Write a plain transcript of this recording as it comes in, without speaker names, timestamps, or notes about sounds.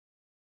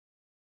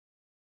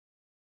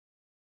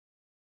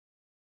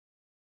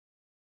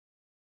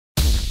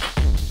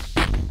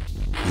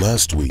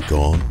Last week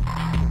on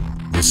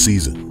The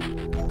Season.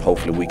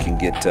 Hopefully we can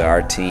get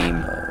our team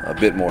a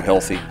bit more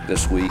healthy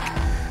this week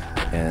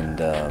and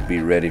be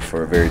ready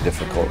for a very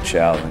difficult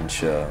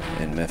challenge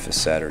in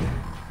Memphis Saturday.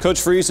 Coach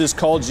Freeze has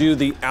called you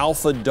the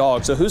alpha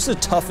dog. So who's the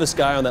toughest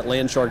guy on that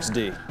Land Sharks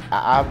D?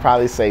 I'll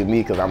probably say me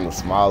because I'm the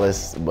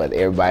smallest, but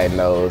everybody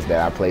knows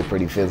that I play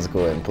pretty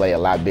physical and play a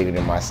lot bigger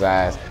than my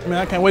size. Man,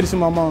 I can't wait to see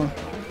my mom.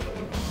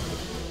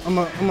 I'm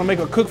gonna make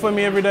her cook for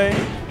me every day.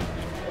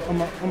 I'm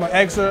gonna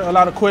ask her a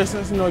lot of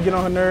questions, get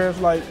on her nerves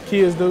like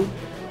kids do.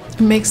 It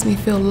makes me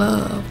feel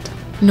loved.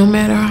 No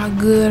matter how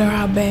good or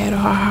how bad or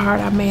how hard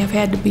I may have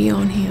had to be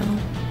on him,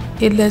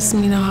 it lets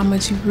me know how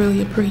much he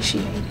really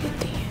appreciated it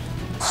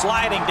then.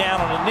 Sliding down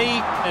on a knee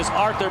is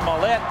Arthur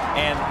Millette,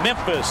 and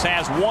Memphis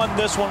has won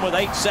this one with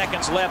 8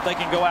 seconds left. They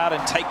can go out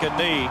and take a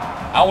knee.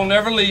 I will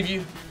never leave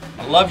you.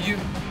 I love you.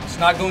 It's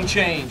not gonna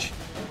change.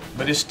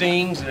 But it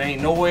stings, there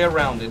ain't no way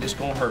around it. It's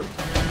gonna hurt.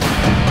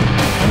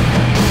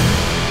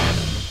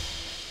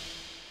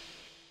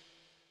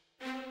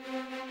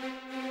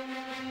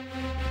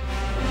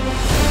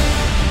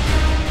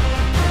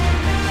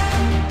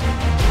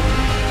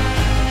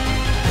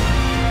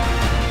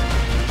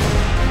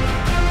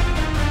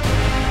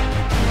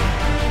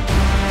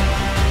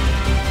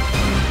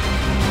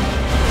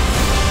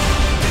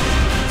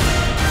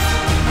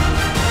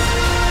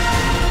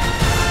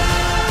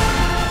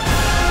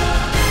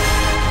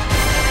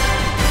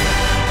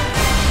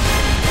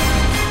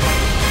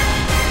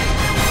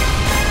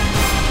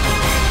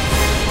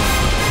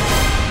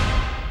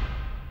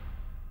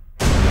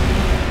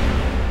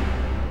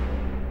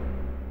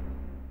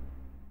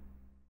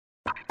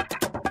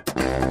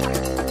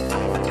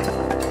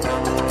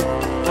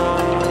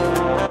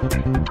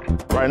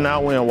 Right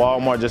now we're in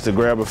Walmart just to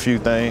grab a few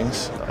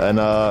things, and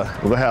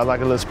we're gonna have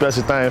like a little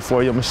special thing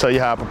for you. I'm gonna show you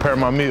how I prepare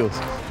my meals.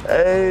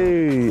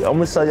 Hey, I'm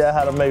gonna show you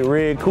how to make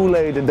red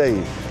Kool-Aid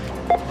today.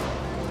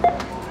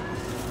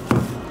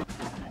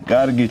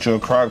 Gotta get you a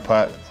crock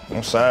pot.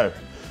 I'm sorry,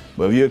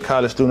 but if you're a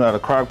college student out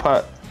of crock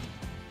pot,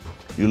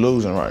 you're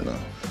losing right now.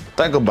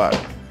 Think about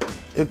it.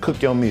 It'll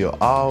cook your meal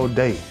all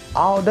day.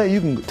 All day you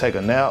can take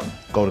a nap,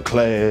 go to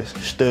class,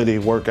 study,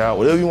 work out,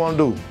 whatever you wanna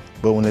do.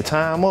 But when the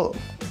time up,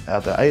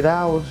 after 8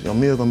 hours, your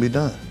meal gonna be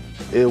done.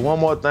 There's one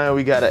more thing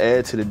we gotta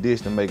add to the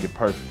dish to make it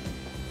perfect.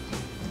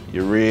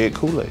 Your red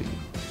Kool-Aid.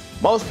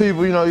 Most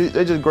people,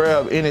 they just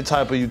grab any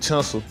type of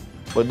utensil,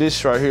 but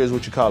this right here is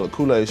what you call a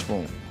Kool-Aid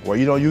spoon, where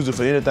you don't use it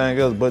for anything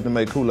else but to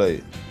make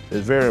Kool-Aid.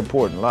 It's very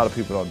important. A lot of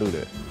people don't do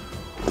that.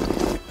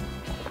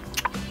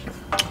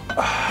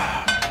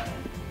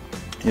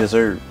 Yes,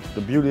 sir.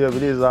 The beauty of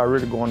it is I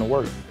already going to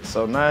work.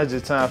 So now it's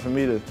just time for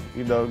me to,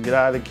 get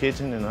out of the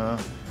kitchen and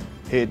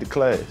head to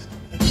class.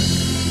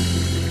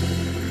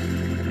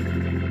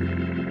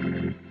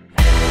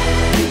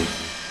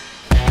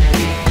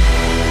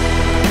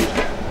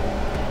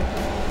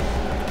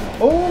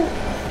 Oh,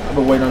 I've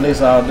been waiting on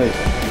this all day.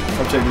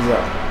 Come check this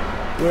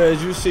out. Well,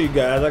 as you see,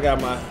 guys, I got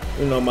my,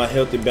 my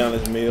healthy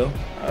balanced meal.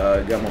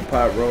 Got my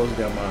pot roast,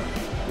 got my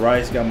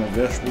rice, got my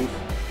vegetables.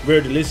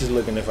 Very delicious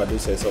looking, if I do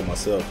say so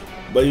myself.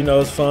 But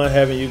it's fun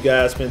having you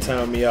guys spend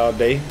time with me all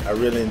day. I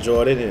really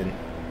enjoyed it, and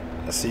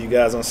I'll see you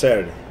guys on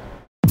Saturday.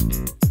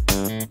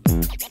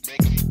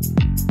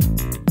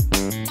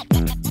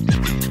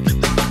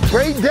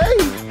 Great day.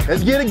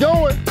 Let's get it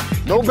going.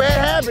 No bad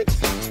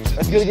habits.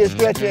 Let's get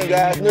stretch in,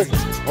 guys. Listen,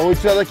 hold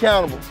each other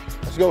accountable.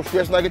 Let's go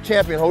stretch like a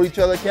champion. Hold each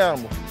other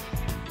accountable.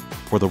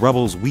 For the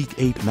Rebels' Week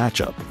 8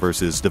 matchup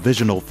versus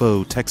divisional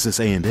foe Texas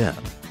A&M,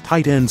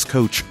 tight ends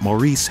coach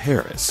Maurice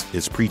Harris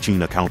is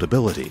preaching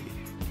accountability.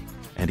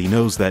 And he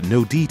knows that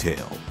no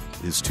detail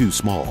is too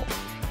small.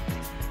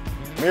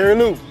 Mary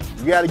Lou,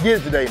 you got to get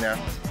it today now.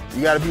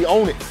 You got to be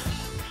on it.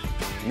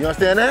 You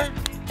understand that?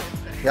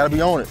 You got to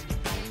be on it.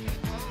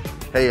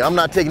 Hey, I'm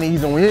not taking it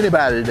easy on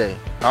anybody today.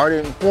 I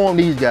already informed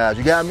these guys.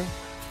 You got me?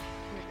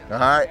 All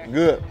right,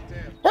 good.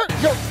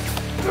 Go.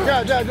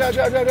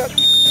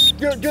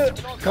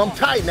 Good. Come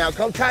tight now.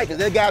 Come tight, because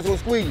that guy's going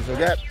to squeeze,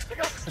 okay?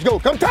 Let's go.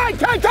 Come tight.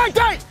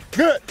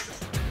 Good.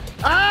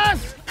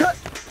 Eyes cut.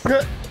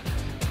 Good.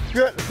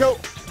 Let's go.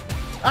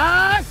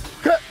 Eyes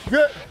cut.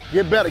 Good.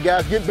 Get better,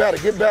 guys. Get better.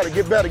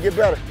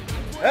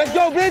 Let's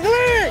go, big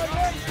league.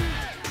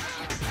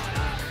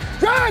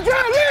 Drive,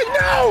 league.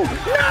 No.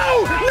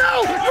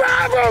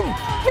 Drive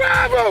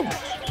him.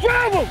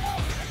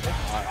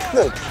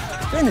 Look,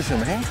 finish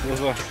him, man.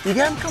 You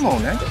got him? Come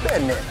on, man. Get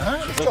that net, all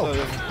right?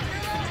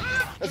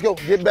 Let's go.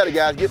 Get better,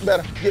 guys. Get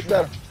better.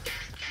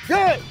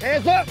 Good.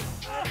 Hands up.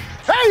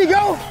 There you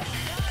go.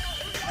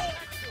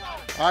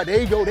 All right,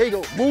 there you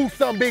go. Move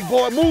some, big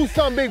boy.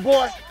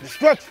 The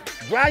structure.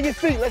 Drive your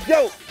feet. Let's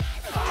go.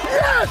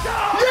 Yes!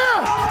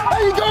 Yeah!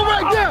 There you go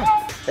right there.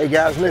 Hey,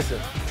 guys, listen.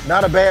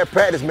 Not a bad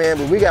practice, man,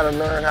 but we got to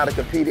learn how to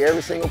compete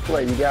every single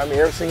play. You got me?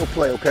 Every single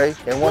play, okay?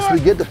 And once we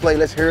get to play,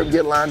 let's hear him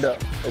get lined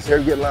up. Once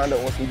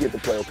we get to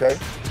play, okay?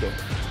 Let's go.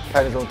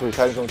 Titans on three.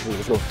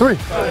 Let's go. 3.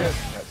 All right,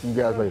 see you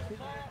guys later.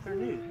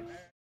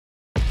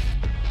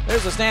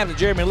 There's a snap to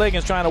Jeremy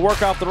Liggins trying to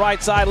work off the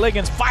right side.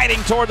 Liggins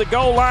fighting toward the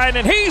goal line,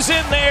 and he's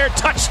in there.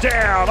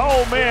 Touchdown,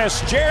 Ole Miss.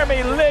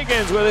 Jeremy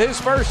Liggins with his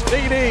first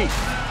TD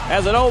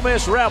as an Ole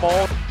Miss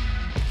Rebel.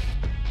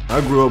 I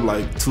grew up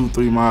like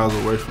 2-3 miles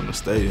away from the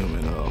stadium,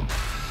 and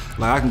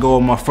like I can go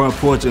on my front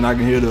porch and I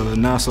can hear the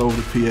announcer over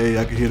the PA.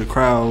 I can hear the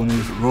crowd and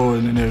it's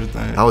roaring and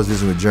everything. I was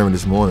visiting with Jeremy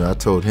this morning. I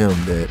told him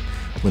that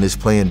when his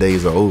playing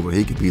days are over,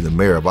 he could be the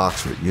mayor of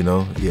Oxford, you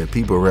know? Yeah,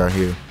 people around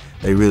here,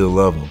 they really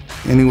love him.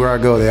 Anywhere I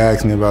go, they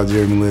ask me about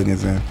Jeremy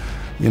Liggins, and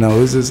you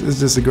know, it's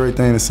just a great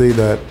thing to see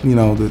that, you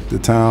know, the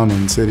town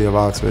and city of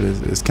Oxford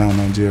is counting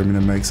on Jeremy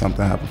to make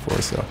something happen for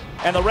itself.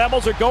 And the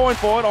Rebels are going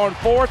for it on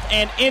 4th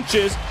and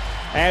inches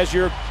as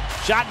your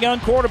shotgun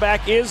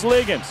quarterback is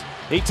Liggins.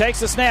 He takes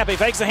the snap, he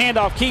fakes the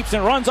handoff, keeps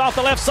and runs off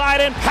the left side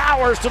and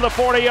powers to the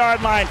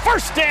 40-yard line.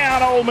 First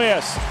down, Ole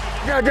Miss.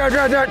 We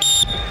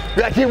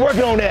gotta keep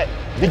working on that.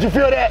 Did you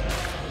feel that?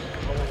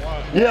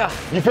 Yeah,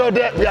 you felt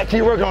that? We gotta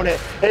keep working on that.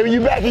 Hey, when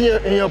you back in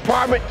your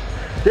apartment,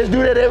 just do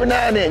that every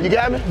now and then. You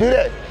got me? Do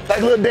that. Like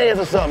a little dance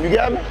or something. You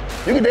got me?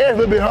 You can dance a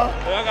little bit, huh?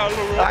 Yeah, I got a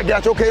little room. I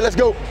got you. Okay, let's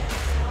go.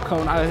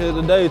 Coming out here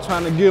today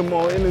trying to give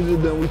more energy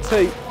than we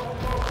take.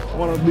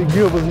 Want to be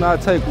givers,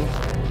 not takers.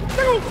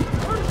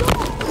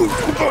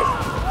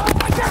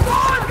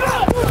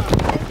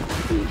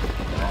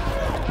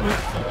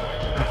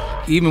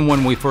 Even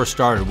when we first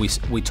started,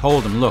 we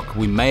told him, look,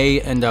 we may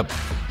end up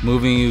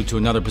moving you to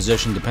another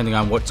position depending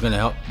on what's going to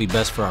help be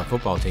best for our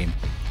football team.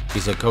 He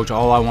said, Coach,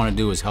 all I want to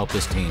do is help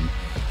this team.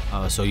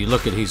 So you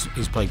look at he's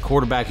played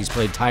quarterback, he's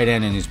played tight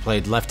end, and he's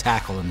played left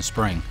tackle in the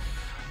spring.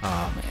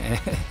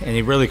 And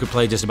he really could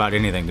play just about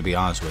anything, to be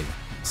honest with you.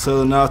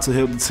 Selling out to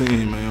help the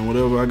team, man.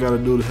 Whatever I got to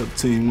do to help the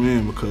team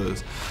win,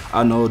 because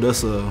I know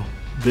that's a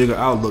bigger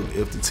outlook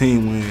if the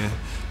team win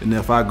than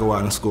if I go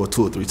out and score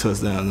 2 or 3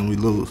 touchdowns and we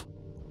lose.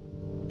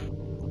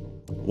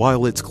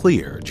 While it's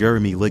clear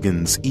Jeremy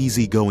Liggins'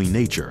 easygoing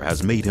nature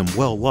has made him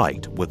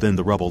well-liked within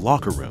the Rebel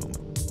locker room,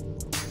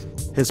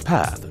 his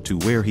path to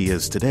where he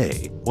is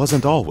today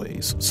wasn't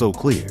always so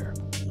clear.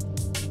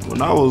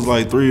 When I was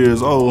like 3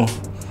 years old,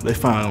 they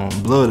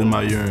found blood in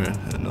my urine,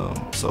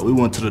 and so we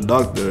went to the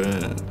doctor,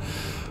 and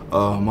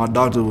my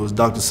doctor was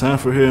Dr.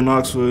 Sanford here in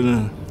Oxford,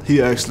 and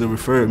he actually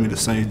referred me to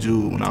St.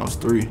 Jude when I was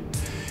 3.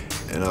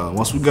 And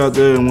once we got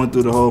there and went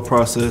through the whole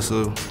process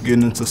of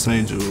getting into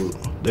St. Jude,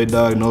 they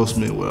diagnosed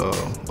me with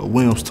a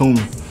Wilms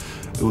tumor.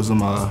 It was in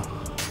my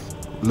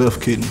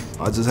left kidney.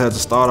 I just had to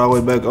start all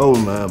the way back over,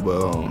 man,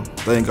 but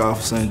thank God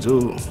for St.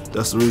 Jude.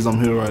 That's the reason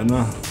I'm here right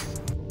now.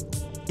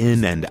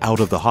 In and out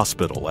of the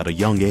hospital at a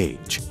young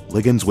age,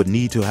 Liggins would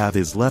need to have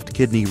his left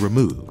kidney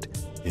removed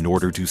in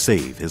order to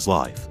save his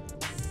life.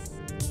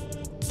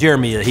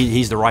 Jeremy,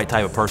 he's the right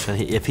type of person.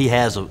 If he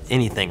has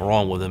anything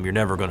wrong with him, you're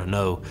never going to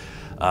know.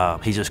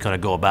 He's just going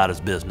to go about his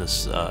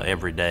business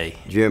every day.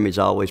 Jeremy's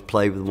always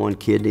played with one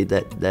kidney.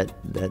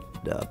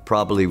 That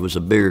probably was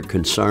a bigger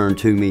concern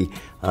to me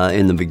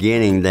in the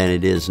beginning than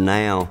it is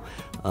now.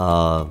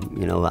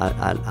 You know,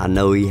 I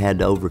know he had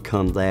to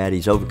overcome that.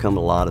 He's overcome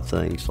a lot of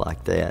things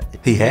like that.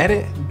 He had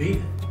it?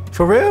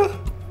 For real?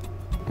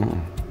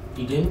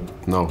 You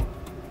didn't? No.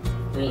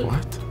 Really?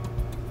 What?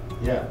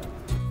 Yeah.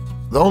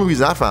 The only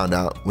reason I found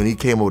out when he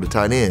came over to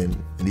tight end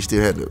and he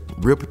still had the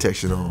rear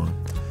protection on,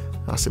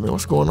 I said, man,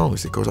 what's going on? He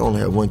said, Coach, I only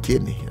have one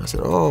kidney. I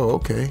said, oh,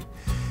 okay.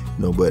 You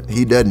know, but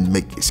he doesn't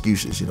make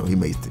excuses, you know, he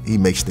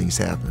makes things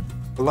happen.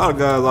 A lot of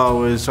guys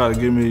always try to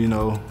give me, you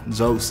know,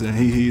 jokes and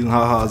hee-hees and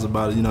ha-has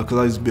about it, you know, because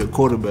I used to be a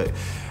quarterback.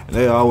 And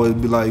they always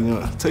be like, you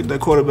know, take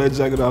that quarterback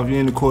jacket off, you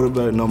ain't the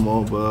quarterback no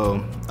more.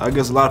 But I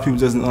guess a lot of people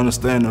just didn't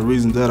understand the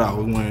reason that I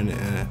was wearing it.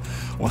 And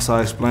once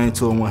I explained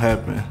to them what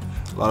happened,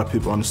 a lot of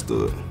people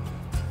understood.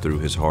 Through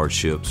his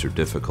hardships or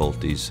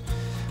difficulties,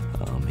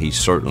 he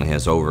certainly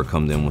has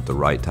overcome them with the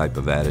right type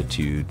of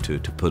attitude to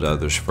put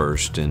others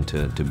first and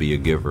to be a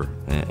giver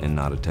and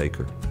not a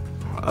taker.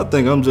 I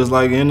think I'm just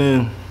like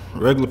any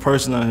regular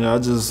person out here. I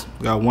just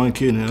got one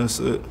kidney, that's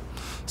it.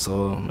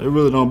 So it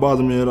really don't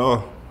bother me at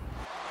all.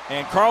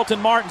 And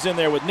Carlton Martin's in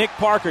there with Nick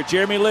Parker,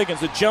 Jeremy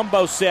Liggins, the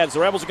jumbo sets. The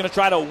Rebels are going to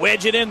try to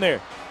wedge it in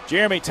there.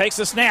 Jeremy takes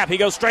the snap. He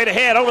goes straight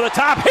ahead over the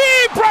top.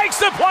 He breaks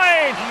the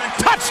plane.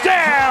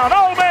 Touchdown,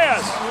 Ole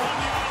Miss.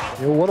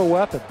 You know, what a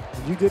weapon.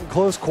 You get in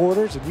close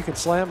quarters and you can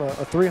slam a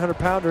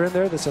 300-pounder in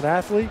there that's an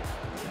athlete.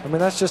 I mean,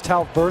 that's just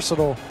how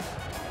versatile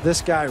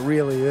this guy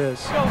really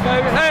is. Go,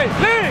 baby. Hey,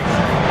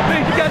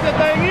 Liggs, you got that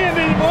thing in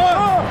me,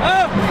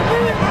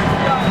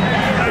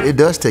 boy. It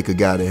does take a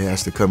guy that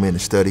has to come in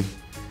and study,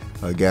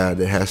 a guy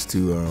that has to,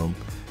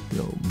 you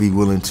know, be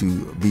willing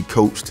to be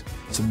coached.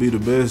 To be the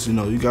best, you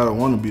know, you gotta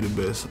want to be the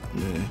best,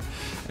 man.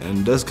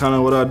 And that's kind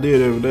of what I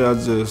did every day. I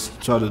just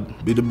try to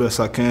be the best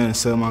I can and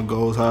set my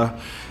goals high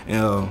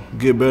and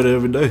get better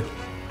every day.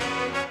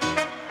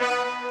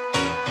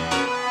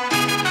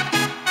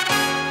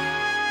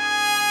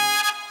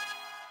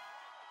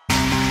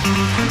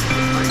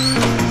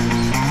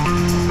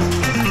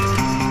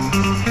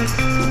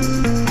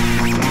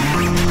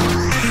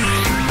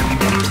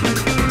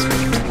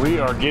 We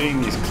are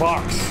getting these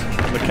clocks,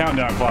 the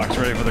countdown clocks,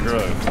 ready for the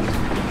Grove.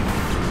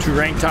 2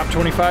 ranked top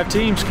 25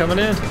 teams coming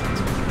in.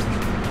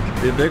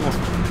 Be a big one.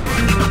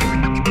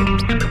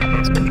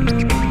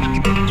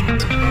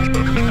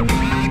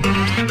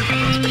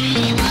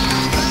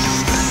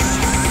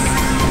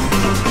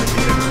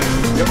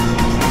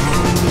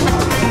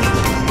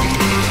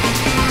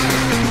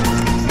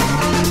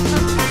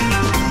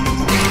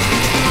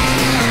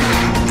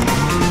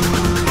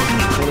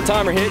 When the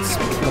timer hits,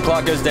 the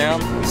clock goes down,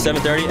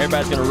 7:30,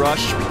 everybody's gonna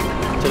rush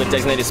to the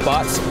designated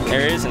spots,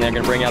 areas, and they're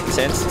gonna bring out the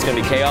tents. It's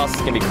gonna be chaos, it's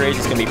gonna be crazy,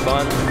 it's gonna be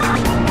fun.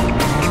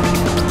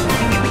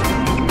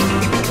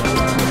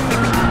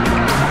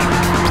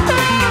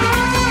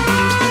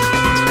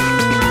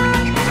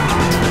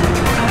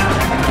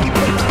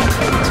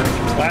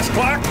 Last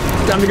clock,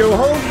 time to go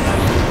home.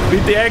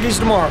 Beat the Aggies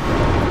tomorrow.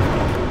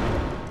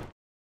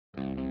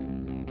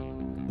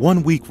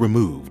 1 week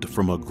removed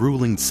from a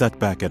grueling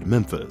setback at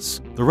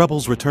Memphis, the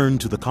Rebels return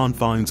to the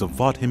confines of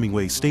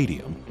Vaught-Hemingway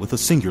Stadium with a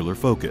singular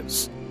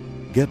focus: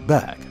 get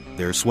back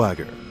their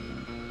swagger.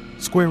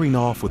 Squaring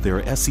off with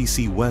their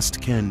SEC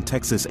West kin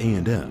Texas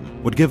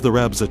A&M would give the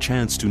Rebs a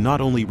chance to not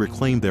only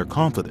reclaim their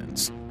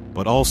confidence,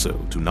 but also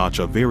to notch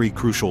a very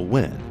crucial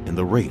win in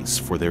the race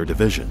for their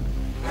division.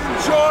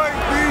 Enjoy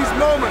these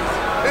moments.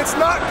 It's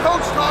not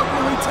coach talk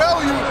when we tell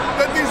you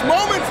that these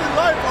moments in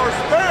life are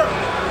spare.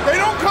 They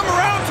don't come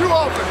around too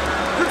often.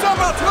 You're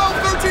talking about 12,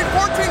 13,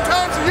 14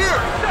 times a year.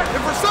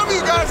 And for some of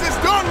you guys, it's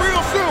done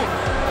real soon.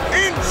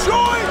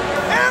 Enjoy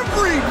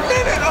every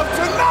minute of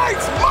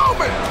tonight's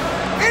moment.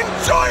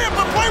 Enjoy it,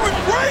 but play with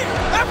great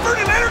effort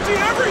and energy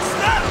every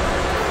snap.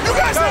 You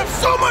guys have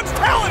so much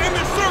talent in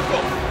this circle.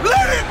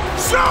 Let it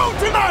show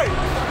tonight.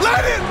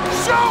 Let it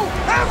show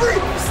every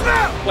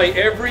snap. Play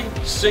every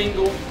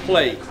single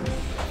play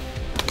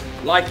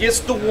like it's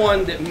the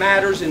one that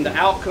matters in the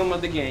outcome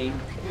of the game,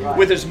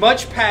 with as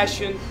much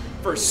passion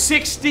for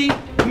 60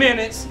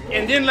 minutes,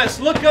 and then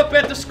let's look up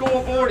at the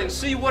scoreboard and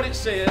see what it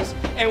says,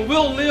 and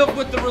we'll live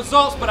with the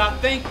results, but I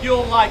think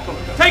you'll like them.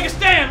 Take a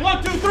stand.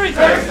 1, 2, 3. Take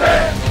a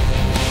stand.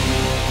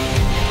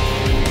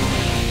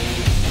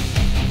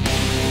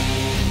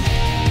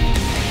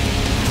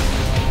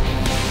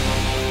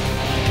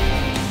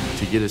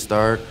 To get a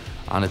start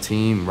on a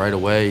team right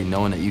away,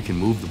 knowing that you can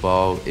move the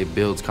ball, it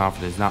builds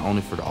confidence not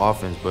only for the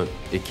offense, but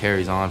it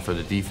carries on for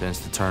the defense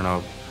to turn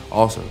up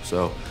also.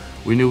 So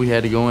we knew we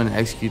had to go in and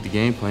execute the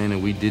game plan,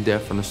 and we did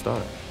that from the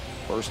start.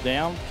 First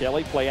down,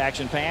 Kelly, play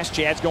action pass.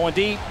 Chad's going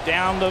deep,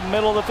 down the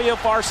middle of the field,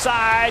 far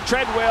side.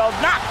 Treadwell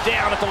knocked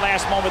down at the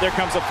last moment. There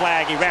comes a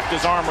flag. He wrapped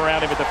his arm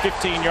around him at the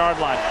 15-yard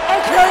line.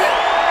 Okay,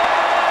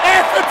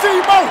 add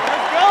 15 more.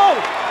 Let's go.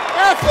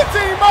 Add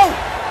 15 more.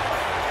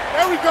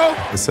 There we go.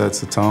 It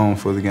sets the tone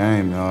for the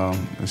game.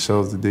 It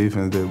shows the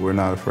defense that we're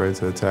not afraid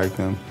to attack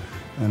them.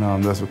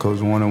 And that's what Coach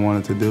Warner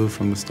wanted to do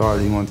from the start.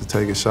 He wanted to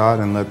take a shot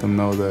and let them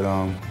know that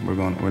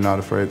we're not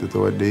afraid to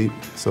throw it deep.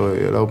 So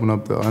it opened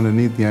up the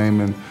underneath game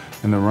and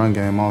the run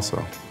game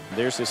also.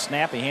 There's his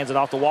snap. He hands it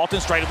off to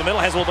Walton, straight to the middle.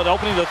 Has a little bit of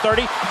opening to the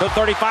 30, to the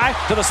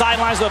 35, to the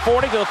sidelines, to the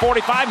 40, to the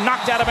 45.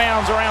 Knocked out of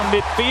bounds around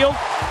midfield.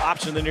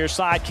 Option to the near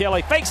side.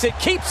 Kelly fakes it,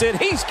 keeps it.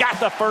 He's got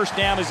the first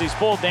down as he's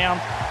pulled down.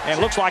 And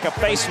looks like a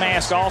face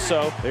mask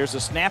also. There's a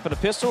snap and a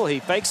pistol. He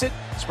fakes it,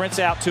 sprints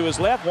out to his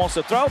left, wants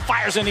to throw,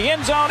 fires in the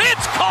end zone.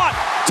 It's caught!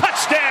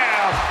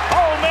 Touchdown!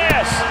 Ole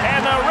Miss!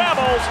 And the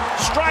Rebels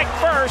strike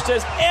first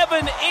as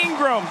Evan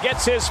Ingram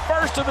gets his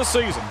first of the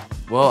season.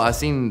 Well, I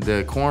seen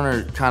the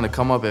corner kind of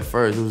come up at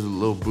first. It was a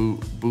little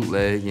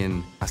bootleg,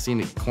 and I seen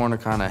the corner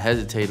kind of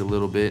hesitate a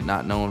little bit,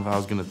 not knowing if I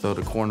was going to throw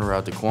the corner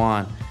out to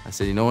Quan. I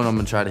said, you know what, I'm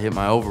going to try to hit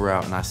my over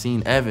route, and I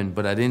seen Evan,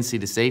 but I didn't see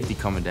the safety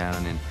coming down,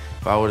 and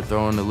if I would have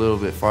thrown a little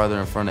bit farther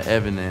in front of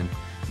Evan, then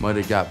might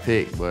have got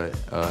picked, but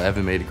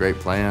Evan made a great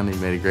play on it. He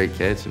made a great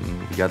catch,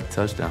 and he got the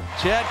touchdown.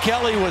 Chad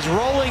Kelly was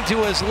rolling to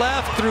his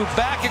left, threw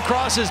back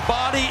across his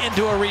body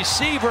into a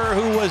receiver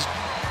who was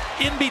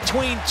in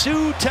between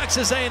 2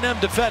 Texas A&M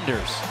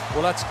defenders.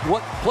 Well, that's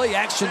what play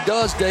action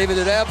does, David.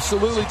 It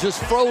absolutely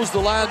just froze the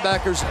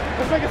linebackers.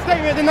 Let's make a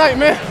statement tonight,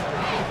 man.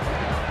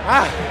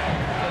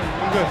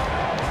 I'm good.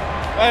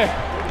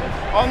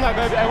 Hey, all night,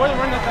 baby. Hey, where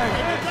you run that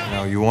thing? You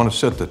know, you want to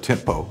set the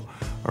tempo.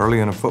 Early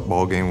in a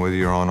football game, whether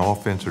you're on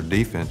offense or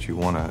defense, you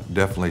want to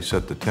definitely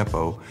set the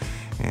tempo.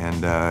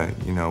 And,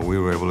 you know, we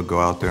were able to go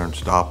out there and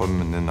stop them,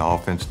 and then the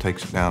offense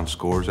takes it down and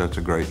scores. That's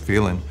a great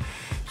feeling.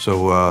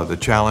 So the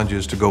challenge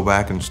is to go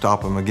back and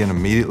stop them again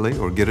immediately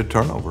or get a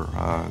turnover.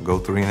 Go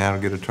 3 and out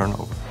and get a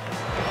turnover.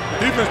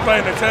 The defense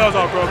playing their tails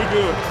off, bro. We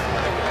good.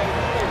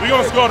 We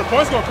gonna score. The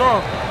points gonna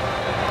come.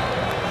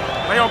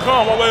 They gonna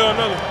come one way or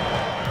another.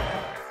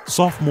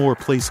 Sophomore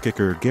place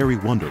kicker Gary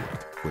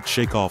Wunderlich would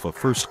shake off a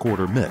first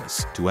quarter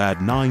miss to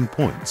add 9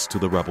 points to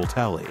the Rebel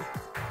tally.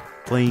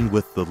 Playing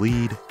with the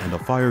lead and a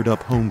fired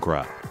up home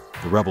crowd,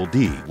 the Rebel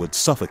D would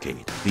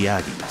suffocate the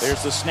Aggies.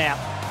 There's the snap.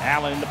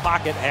 Allen in the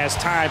pocket, has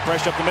time,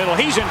 pressure up the middle.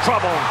 He's in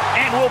trouble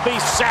and will be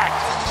sacked.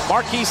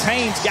 Marquise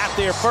Haynes got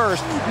there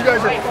first. You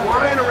guys are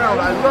flying around.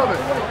 I love it.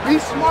 Be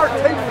smart.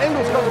 Take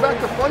angles. Comes back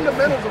to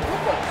fundamentals of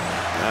football.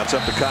 Now it's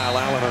up to Kyle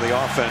Allen on the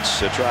offense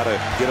to try to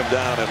get him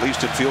down at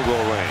least in field goal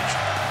range.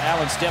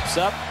 Allen steps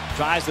up,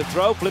 Tries to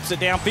throw, flips it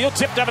downfield,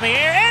 tipped up in the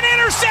air, and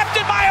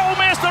intercepted by Ole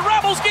Miss. The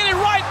Rebels get it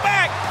right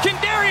back.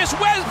 Kendarius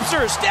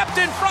Webster stepped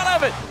in front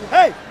of it.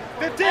 Hey,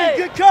 15,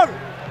 good cover.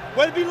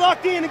 Way to be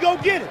locked in and go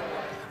get it.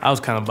 I was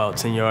kind of about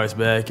 10 yards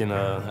back, and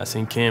I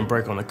seen Ken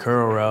break on the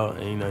curl route,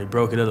 and, he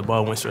broke it up, the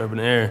ball went straight up in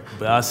the air.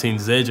 But I seen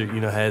Zedrick,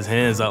 had his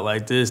hands out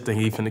like this,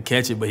 thinking he finna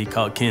catch it, but he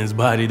caught Ken's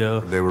body, though.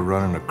 They were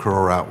running a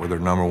curl route with their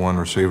 #1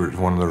 receiver. It's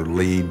one of their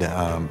lead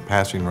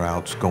passing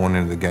routes going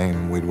into the game,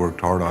 and we'd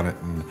worked hard on it,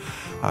 and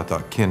I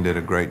thought Ken did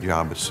a great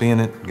job of seeing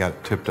it, got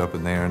it tipped up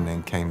in there, and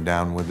then came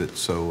down with it.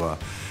 So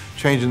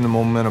changing the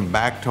momentum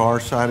back to our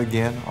side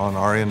again on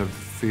our end of the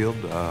field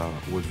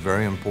was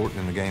very important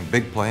in the game.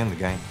 Big play in the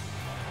game.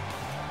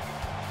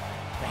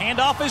 The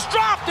handoff is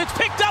dropped. It's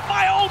picked up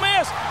by Ole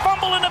Miss.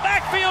 Fumble in the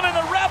backfield, and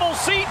the Rebels,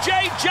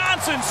 C.J.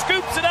 Johnson,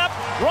 scoops it up,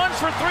 runs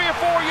for 3 or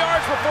 4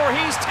 yards before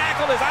he's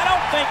tackled. As I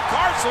don't think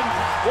Carson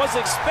was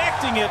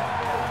expecting it.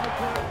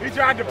 He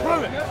tried to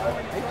pull it.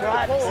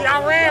 See,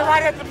 I ran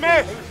right at the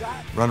miss.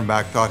 Running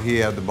back thought he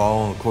had the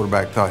ball, and the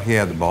quarterback thought he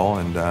had the ball,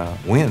 and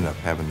we ended up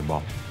having the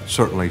ball.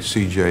 Certainly,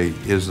 C.J.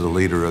 is the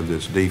leader of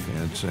this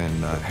defense,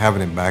 and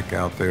having him back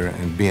out there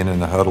and being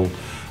in the huddle,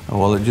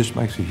 well, it just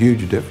makes a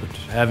huge difference.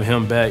 Having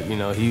him back,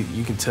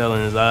 you can tell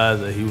in his eyes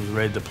that he was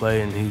ready to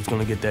play, and he was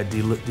going to get that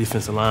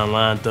defensive line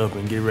lined up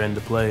and get ready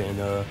to play,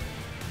 and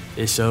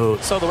it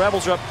showed. So the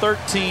Rebels are up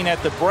 13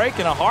 at the break,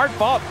 and a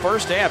hard-fought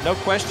first half, no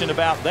question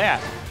about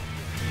that.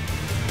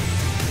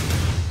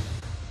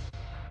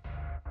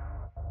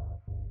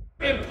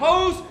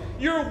 Impose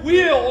your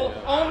will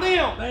on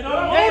them. They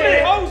don't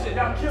impose it.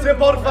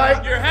 Tempo to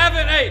fight. You're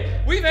having,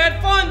 we've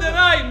had fun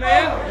tonight,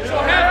 man. So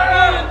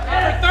have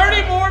fun for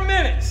 30 more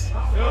minutes.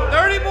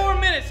 30 more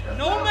minutes,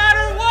 no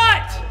matter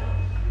what.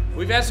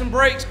 We've had some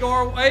breaks go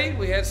our way.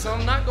 We had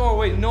some not go our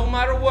way. No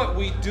matter what,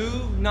 we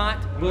do not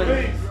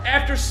believe.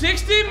 After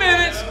 60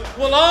 minutes,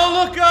 we'll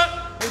all look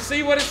up and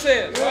see what it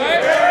says, all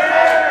right?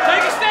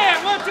 Take a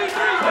stand, 1, 2,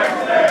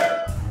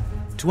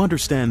 3. To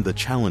understand the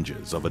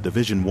challenges of a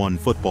Division I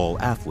football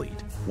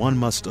athlete, one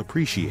must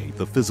appreciate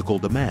the physical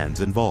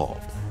demands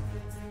involved.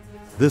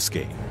 This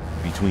game,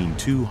 between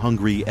two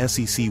hungry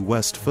SEC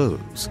West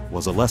foes,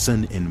 was a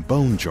lesson in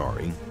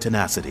bone-jarring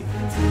tenacity.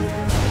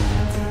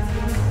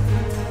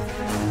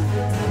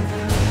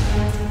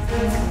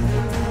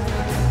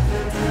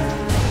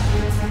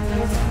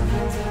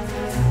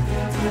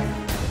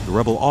 The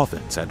Rebel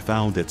offense had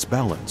found its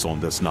balance on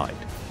this night,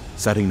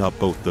 setting up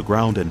both the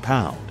ground and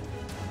pound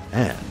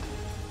and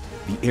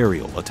the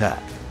aerial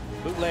attack.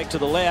 Bootleg to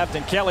the left,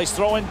 and Kelly's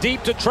throwing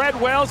deep to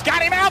Treadwell's.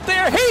 Got him out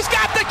there. He's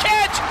got the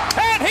catch,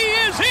 and he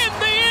is in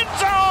the end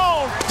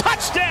zone.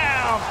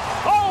 Touchdown,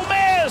 Ole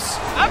Miss.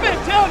 I've been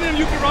telling him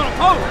you can run a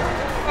post.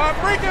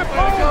 Break it,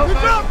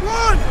 Good job,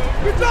 run.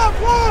 Good job,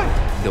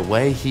 run. The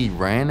way he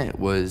ran it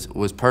was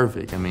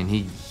perfect. I mean,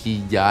 he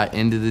got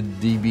into the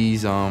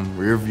DB's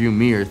rear view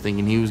mirror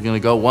thinking he was going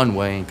to go one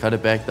way and cut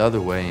it back the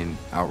other way and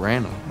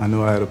outran him. I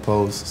knew I had a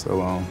post,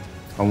 so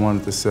I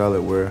wanted to sell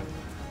it where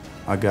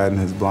I got in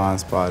his blind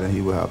spot and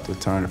he would have to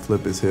turn and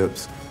flip his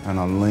hips, and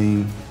I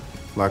leaned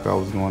like I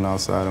was going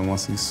outside, and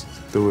once he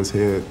threw his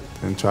head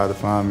and tried to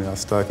find me, I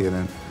stuck it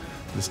and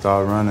just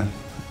started running.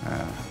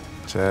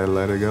 Chad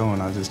let it go,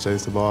 and I just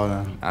chased the ball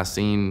down. I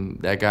seen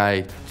that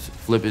guy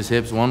flip his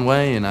hips one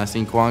way, and I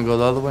seen Quan go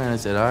the other way, and I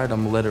said, all right,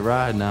 I'm gonna let it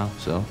ride now.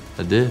 So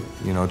I did.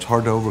 You know, it's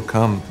hard to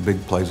overcome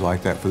big plays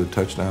like that for the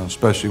touchdown,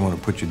 especially when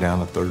it puts you down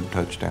the third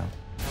touchdown.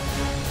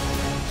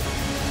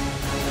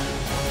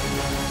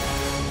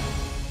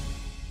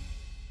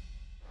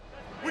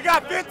 We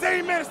got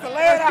 15 minutes to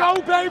lay it out.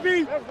 Let's go,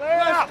 baby.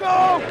 Let's go.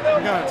 I'm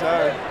kind of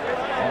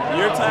tired.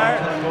 You're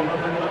tired?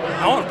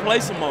 I want to play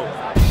some more.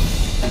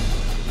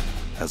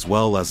 As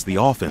well as the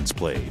offense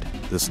played,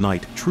 this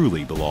night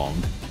truly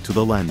belonged to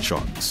the Land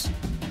Sharks.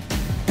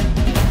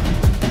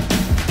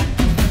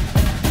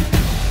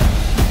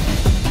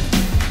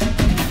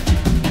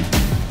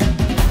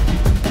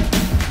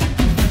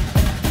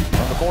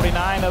 On the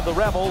 49 of the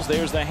Rebels,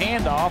 there's the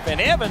handoff,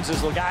 and Evans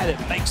is the guy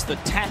that makes the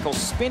tackle.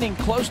 Spinning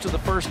close to the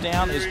first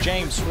down is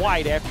James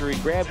White. After he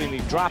grabbed him, he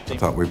dropped him. I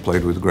thought we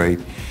played with great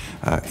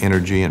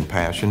energy and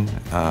passion.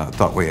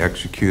 Thought we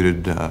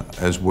executed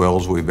as well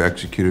as we've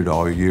executed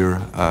all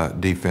year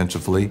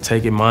defensively.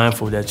 Take it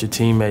mindful that your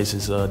teammates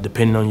is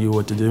depending on you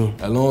what to do.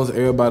 As long as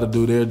everybody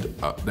do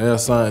their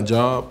assigned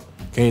job,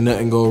 can't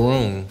nothing go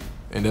wrong,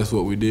 and that's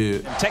what we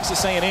did.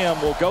 Texas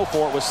A&M will go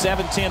for it with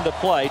 7:10 to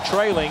play,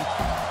 trailing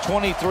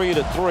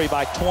 23-3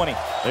 by 20.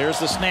 There's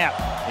the snap.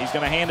 He's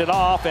going to hand it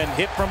off and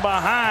hit from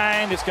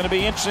behind. It's going to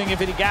be interesting if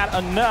he got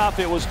enough.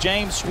 It was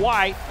James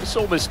White. This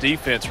Ole Miss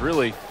defense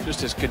really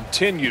just has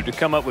continued to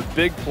come up with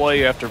big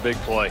play after big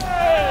play.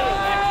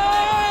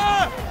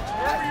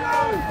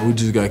 We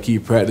just got to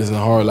keep practicing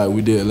hard like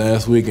we did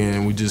last week,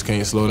 and we just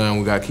can't slow down.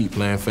 We got to keep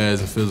playing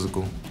fast and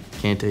physical.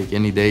 Can't take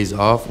any days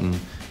off and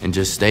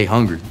just stay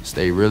hungry.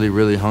 Stay really,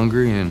 really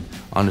hungry and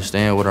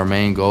understand what our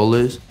main goal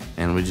is.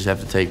 And we just have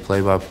to take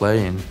play by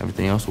play, and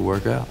everything else will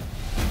work out.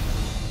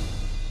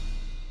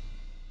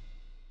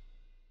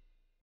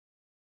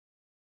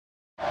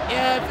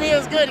 Yeah, it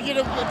feels good to get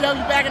a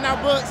W back in our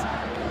books.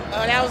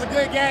 That was a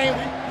good game.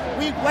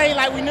 We played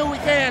like we knew we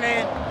can,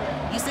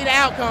 and you see the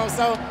outcome.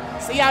 So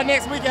see y'all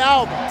next week at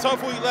Auburn.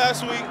 Tough week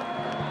last week.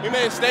 We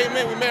made a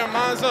statement. We made our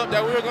minds up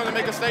that we were going to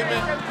make a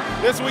statement.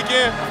 This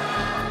weekend,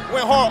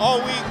 went hard all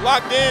week,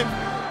 locked in,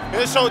 and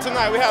it showed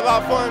tonight. We had a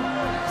lot of fun.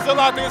 Still a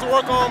lot of things to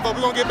work on, but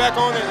we're going to get back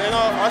on it. And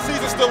our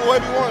season's still the way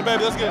we want it,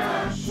 baby. Let's get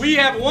it. We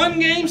have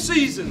one-game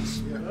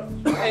seasons,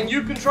 and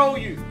you control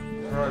you.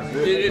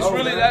 It's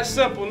really that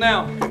simple.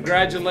 Now,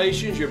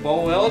 congratulations, you're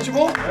bowl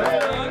eligible.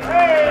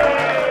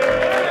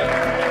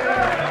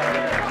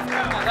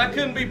 I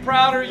couldn't be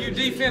prouder of your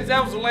defense.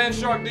 That was a land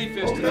shark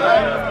defense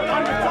tonight.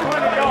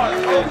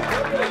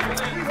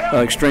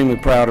 Extremely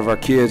proud of our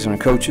kids and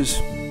our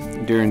coaches.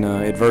 During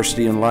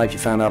adversity in life, you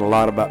find out a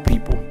lot about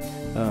people,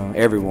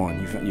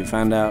 everyone. You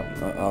find out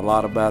a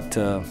lot about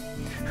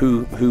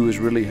who is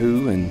really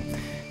who, and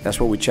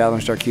that's what we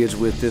challenged our kids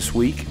with this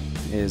week.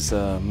 Is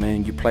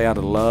man, you play out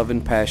of love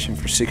and passion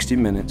for 60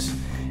 minutes,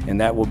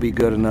 and that will be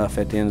good enough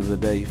at the end of the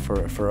day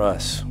for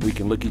us. We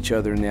can look each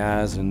other in the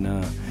eyes and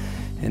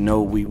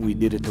know we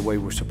did it the way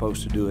we're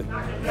supposed to do it.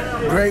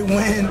 Great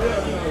win,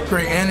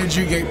 great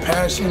energy, great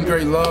passion,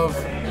 great love.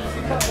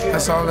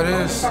 That's all it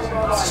is.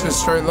 It's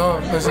just straight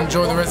love. Let's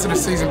enjoy the rest of the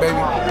season, baby.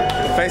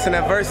 Facing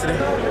adversity,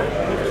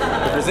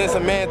 it presents a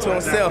man to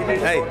himself.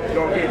 Hey,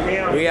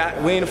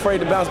 we ain't afraid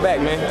to bounce back,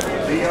 man.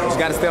 Just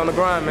got to stay on the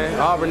grind, man.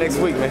 Auburn next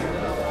week, man.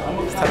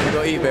 It's time to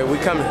go eat, baby. We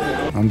coming.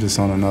 I'm just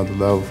on another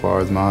level as far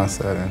as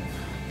mindset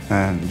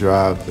and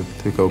drive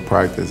to go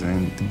practice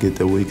and to get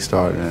the week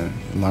started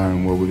and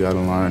learn what we got to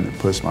learn and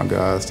push my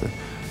guys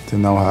to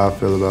know how I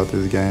feel about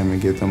this game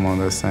and get them on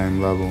that same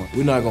level.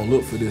 We're not going to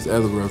look for this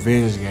as a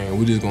revenge game.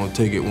 We're just going to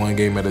take it one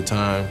game at a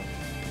time.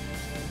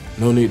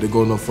 No need to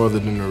go no further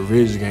than the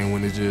revenge game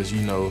when it's just,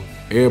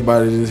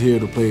 everybody's just here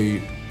to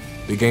play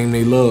the game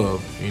they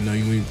love.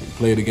 You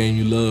play the game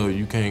you love,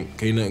 you can't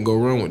nothing go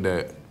wrong with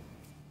that.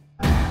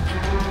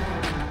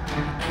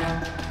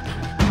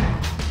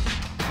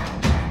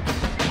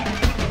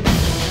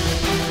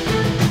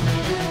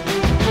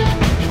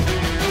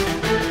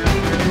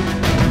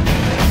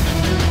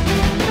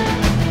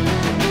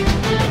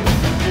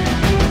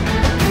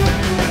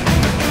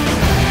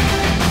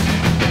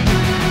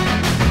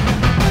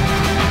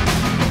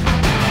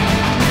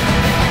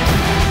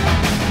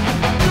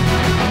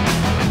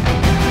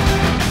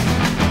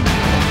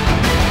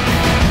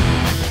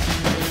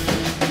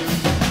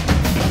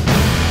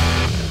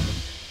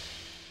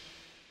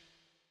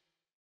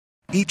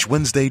 Each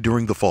Wednesday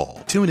during the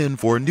fall, tune in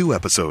for a new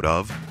episode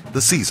of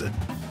The Season.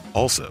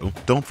 Also,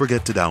 don't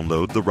forget to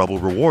download the Rebel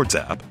Rewards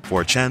app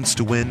for a chance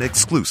to win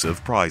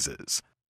exclusive prizes.